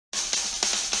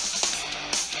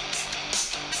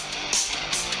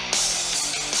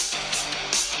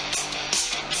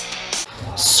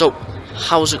So,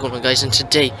 how's it going, guys? And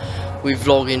today we're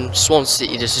vlogging Swansea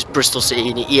City. This is Bristol City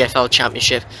in the EFL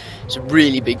Championship. It's a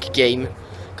really big game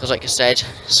because, like I said,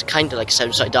 it's kind of like a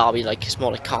Southside derby. Like, it's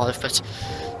more like Cardiff, but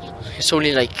it's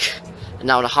only like an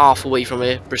hour and a half away from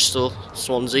here. Bristol,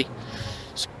 Swansea.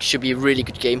 So it should be a really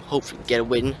good game. Hopefully, we get a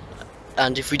win.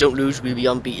 And if we don't lose, we'll be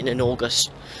unbeaten in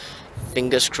August.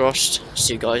 Fingers crossed.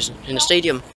 See you guys in the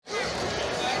stadium.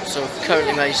 So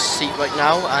currently my seat right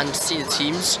now and see the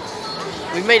teams.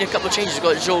 We've made a couple of changes. We've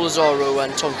got Joel Lazaro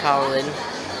and Tom Carroll in.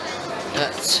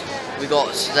 We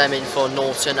got them in for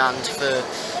Norton and for...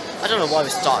 I don't know why we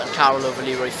started Carroll over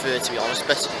Leroy Fur, to be honest.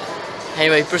 But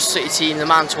anyway, Bristol City team, the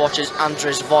man to watch is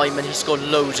Andres Weimann. He scored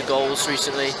loads of goals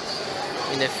recently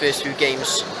in their first few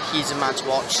games. He's a man to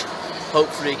watch.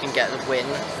 Hopefully he can get the win.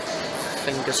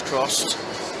 Fingers crossed.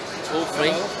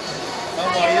 Hopefully we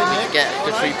can get a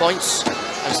good 3 points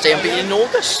and stay unbeaten in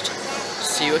August.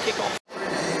 See you at kick-off.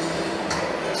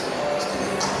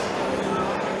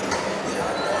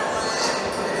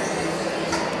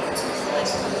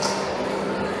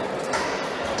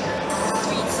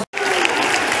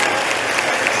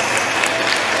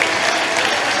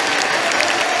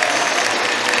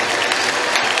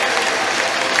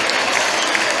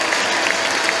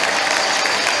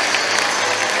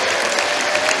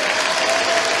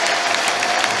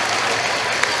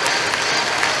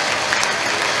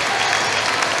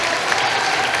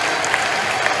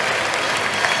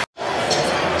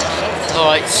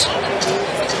 Alright,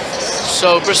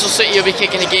 so Bristol City will be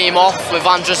kicking the game off with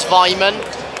Andres Weimann.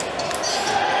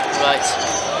 Right,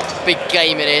 big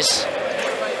game it is.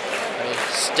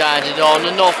 Standing on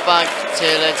the north bank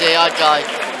till the day I die.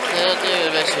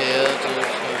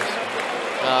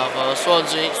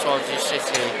 Swansea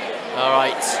City.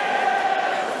 Alright,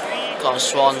 got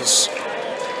Swans.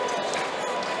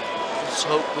 Let's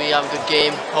hope we have a good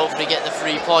game. Hopefully get the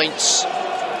 3 points.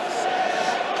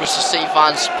 Bristol City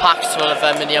fans packed full of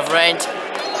them in the other end.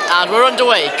 And we're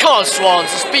underway. Come on, Swans,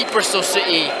 let's beat Bristol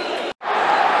City.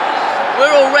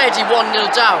 We're already 1-0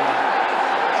 down.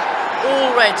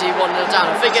 Already 1-0 down.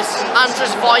 I think it's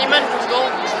Andres Weimann goal.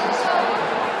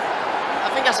 I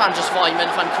think that's Andres Weimann,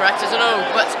 if I'm correct. I don't know.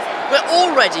 But we're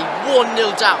already 1-0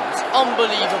 down. It's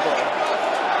unbelievable.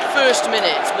 First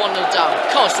minute, 1-0 down.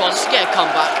 Come on, Swans, let's get a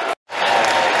comeback.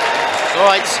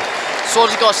 Alright, Swans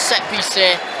have got a set piece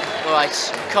here. Alright,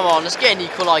 come on, let's get an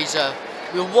equaliser.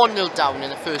 We were 1-0 down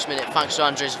in the first minute thanks to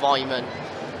Andres Weimann.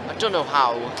 I don't know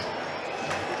how.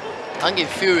 I'm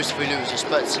getting furious if we lose this,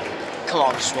 but come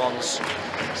on, Swans.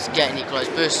 Let's get an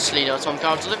equaliser. Burst the Selena, Tom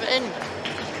Carroll to deliver it in.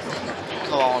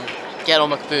 Come on, get on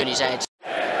McBurney's head.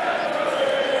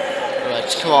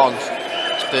 Alright, come on.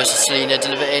 Let's burst the Selena,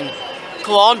 deliver it in.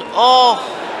 Come on. Oh,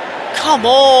 come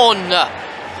on.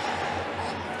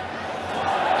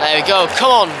 There we go,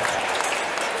 come on.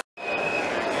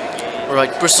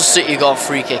 Alright, Bristol City got a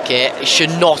free kick here. It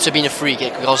should not have been a free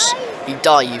kick because he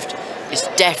dived. It's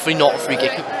definitely not a free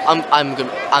kick. I'm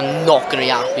not gonna be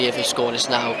happy if he scored this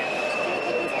now.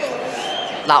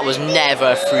 That was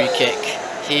never a free kick.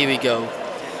 Here we go.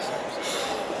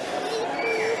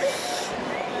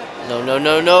 No, no,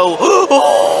 no, no.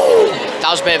 That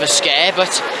was a bit of a scare,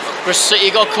 but Bristol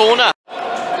City got a corner.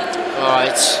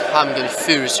 Alright, I'm gonna be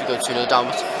furious if we go 2-0 down,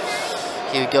 but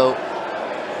here we go.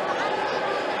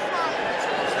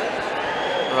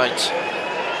 Right,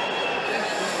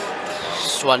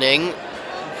 Swanning,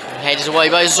 headed away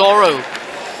by Zorro.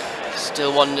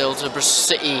 Still 1-0 to Bristol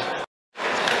City.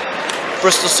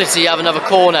 Bristol City have another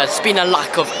corner. It's been a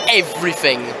lack of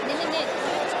everything.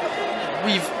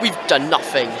 We've done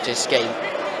nothing this game.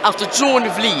 After drawing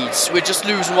with Leeds, we're just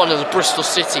losing 1-0 to Bristol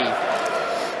City.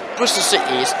 Bristol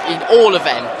City is in all of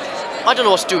them. I don't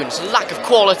know what's doing. It's a lack of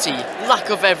quality, lack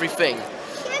of everything.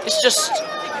 It's just.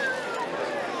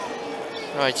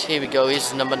 Right, here we go.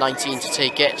 Here's number 19 to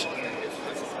take it.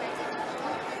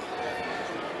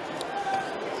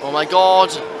 Oh my God!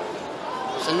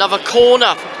 It's another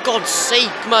corner. For God's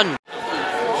sake, man!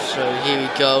 So here we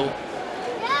go.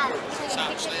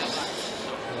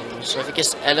 So I think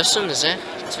it's Ellison, is it?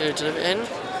 To deliver it in,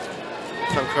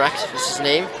 if I'm correct. If it's his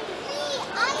name,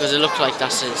 because it looked like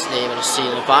that's his name on the seal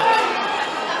in the back.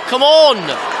 Come on!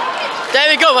 There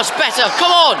we go. That's better.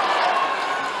 Come on!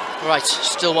 Right,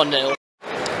 still 1-0.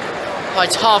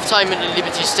 Right, half-time in the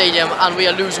Liberty Stadium and we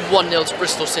are losing 1-0 to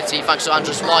Bristol City thanks to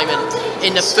Andres Weimann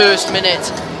in the first minute.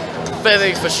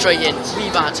 Very frustrating.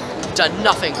 We've done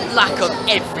nothing. Lack of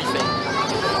everything.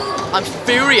 I'm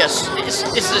furious.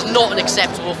 This is not an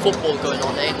acceptable football going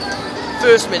on here.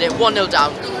 First minute, 1-0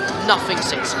 down, nothing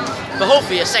since. But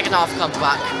hopefully a second half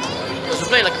comeback because we're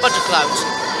playing like a bunch of clowns.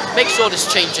 Make sure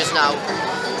this changes now.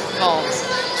 Come on.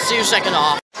 See you second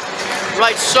half.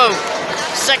 Right, so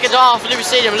second half of Liberty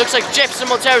Stadium. It looks like Jefferson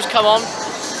Montero's come on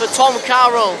for Tom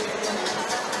Carroll.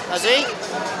 Has he?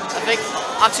 I think.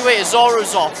 Actually, wait,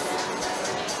 Zorro's off.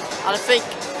 And I think,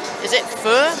 is it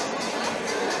Fur?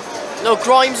 No,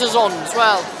 Grimes is on as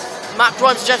well. Matt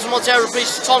Grimes and Jefferson Montero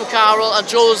replaces Tom Carroll and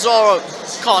Joel Zorro.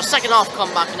 God, second half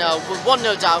comeback now. We're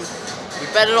 1-0 down. We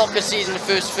better not concede in the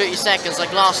first 30 seconds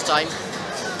like last time.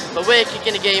 But we're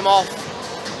kicking the game off.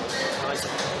 Right,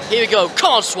 here we go.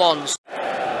 Come on, Swans.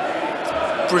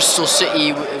 Bristol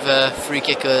City with a free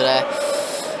kicker there.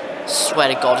 Swear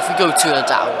to God, if we go 2-0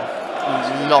 down,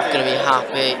 I'm not going to be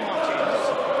happy.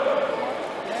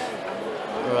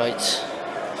 Right.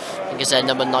 I think it's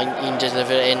number 19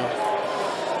 delivered it in.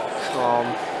 Come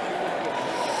on.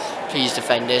 Please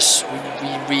defend this. We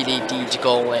really need to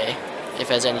go away if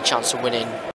there's any chance of winning.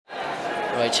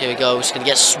 Right, here we go. It's going to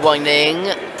get swinging.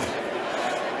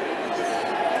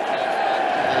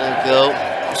 There we go.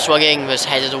 Swinging was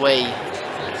headed away.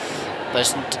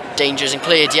 But danger isn't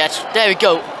cleared yet. There we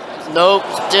go. No,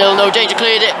 still no danger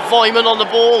cleared it. Vyman on the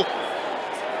ball.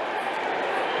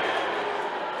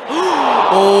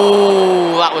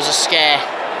 Oh, that was a scare.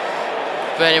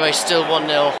 But anyway, still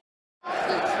 1-0.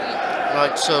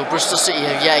 Right, so Bristol City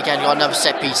have yet again got another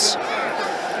set piece.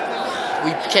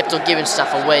 We kept on giving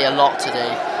stuff away a lot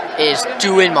today. It is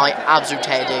doing my absolute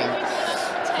head in.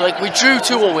 Like, we drew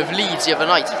 2-2 with Leeds the other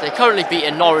night. They're currently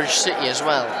beating Norwich City as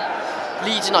well.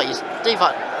 Leeds United, they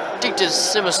did a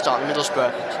similar start in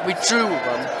Middlesbrough. We drew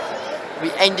them.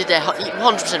 We ended their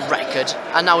 100% record,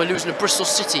 and now we're losing to Bristol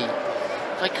City.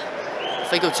 Like,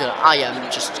 if I go to it, I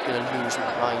am just going to lose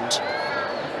my mind.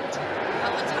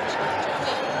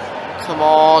 Come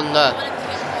on.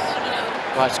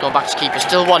 Right, it's going back to keeper.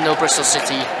 Still 1-0 Bristol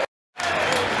City.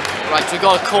 Right, we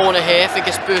got a corner here. I think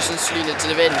it's Burson-Selina to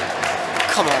live in.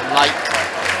 Come on, like,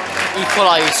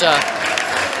 equaliser.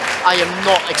 I am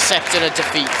not accepting a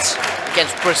defeat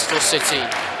against Bristol City.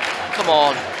 Come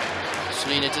on.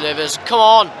 Selina delivers. Come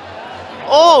on.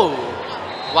 Oh!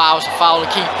 Wow, it's a foul of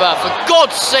keeper. For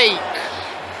God's sake.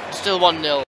 Still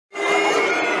 1-0.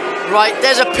 Right,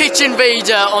 there's a pitch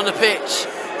invader on the pitch.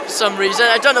 For some reason.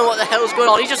 I don't know what the hell's going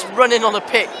on. He's just running on the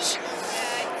pitch.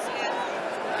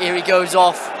 Here he goes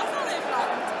off.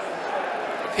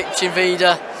 Pitch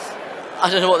invader. I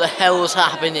don't know what the hell was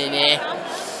happening here.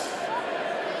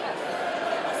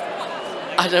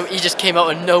 I don't know, he just came out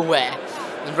of nowhere.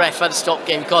 The ref had to stop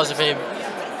game because of him.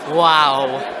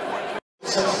 Wow.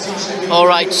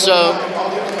 Alright, so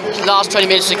last 20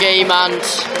 minutes of the game, and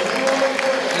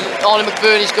Ollie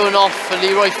McBurney's going off for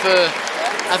Leroy Fur.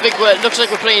 I think it looks like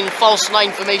we're playing false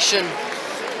 9 formation.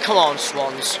 Come on,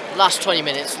 Swans. Last 20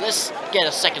 minutes. Let's get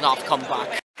a second half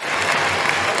comeback.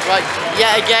 Right,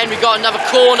 yet again we got another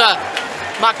corner.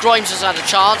 Matt Grimes has had a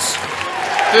chance.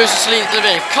 Burson-Selina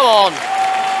delivering. Come on.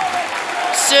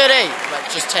 City. Right,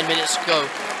 just 10 minutes to go.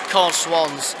 Come on,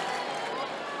 Swans.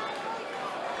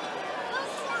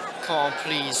 Come on,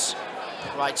 please.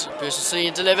 Right,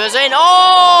 Burson-Selina delivers in.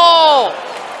 Oh!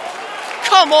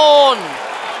 Come on!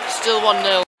 Still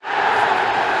 1-0.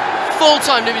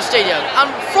 Full-time Liberty Stadium. And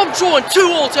from drawing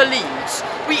 2-2 to Leeds,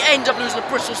 we end up losing to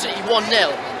Bristol City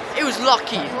 1-0. It was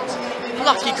lucky.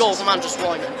 Lucky goal from Andrew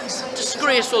Wyman.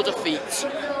 Disgraceful defeat.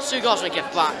 So you guys will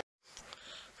get back.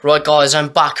 Right guys, I'm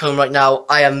back home right now.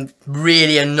 I am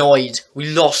really annoyed. We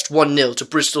lost 1-0 to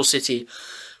Bristol City.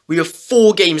 We were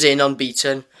 4 games in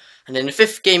unbeaten. And then the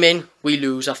 5th game in, we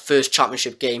lose our first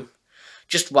championship game.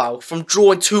 Just wow. From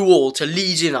drawing 2-2 to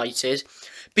Leeds United,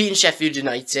 beating Sheffield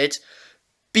United,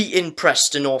 beating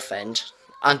Preston North End,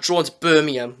 and drawing to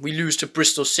Birmingham, we lose to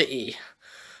Bristol City.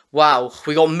 Wow,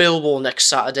 we got Millwall next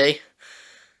Saturday.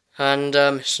 And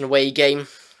it's an away game.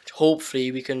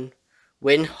 Hopefully we can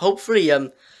win. Hopefully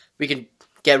we can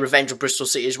get revenge on Bristol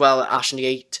City as well at Ashton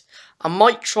Gate. I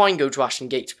might try and go to Ashton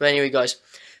Gate. But anyway, guys,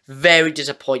 very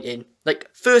disappointing. Like,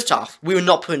 first half, we were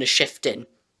not putting a shift in.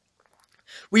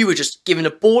 We were just giving the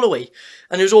ball away.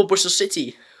 And it was all Bristol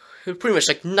City. It was pretty much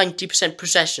like 90%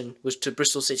 possession was to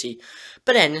Bristol City.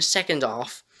 But then, second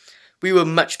half, we were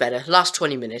much better. Last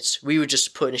 20 minutes, we were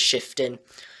just putting a shift in.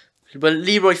 But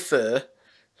Leroy Fur,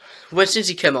 since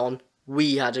he came on,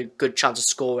 we had a good chance of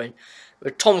scoring.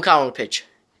 With Tom Carroll on the pitch,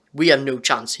 we have no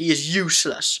chance. He is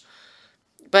useless.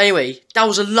 But anyway, that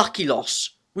was a lucky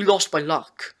loss. We lost by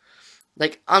luck.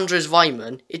 Like Andres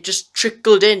Vyman, it just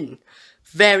trickled in.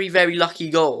 Very, very lucky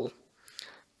goal.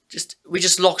 We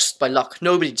just lost by luck.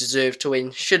 Nobody deserved to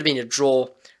win. Should have been a draw.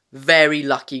 Very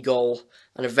lucky goal.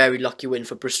 And a very lucky win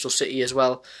for Bristol City as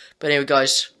well. But anyway,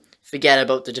 guys, forget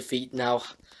about the defeat now.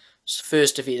 It's the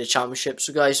first defeat of the championship.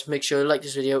 So guys, make sure you like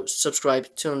this video,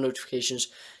 subscribe, turn on notifications.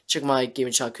 Check my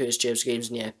gaming channel, Curtis James Games,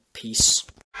 and yeah, peace.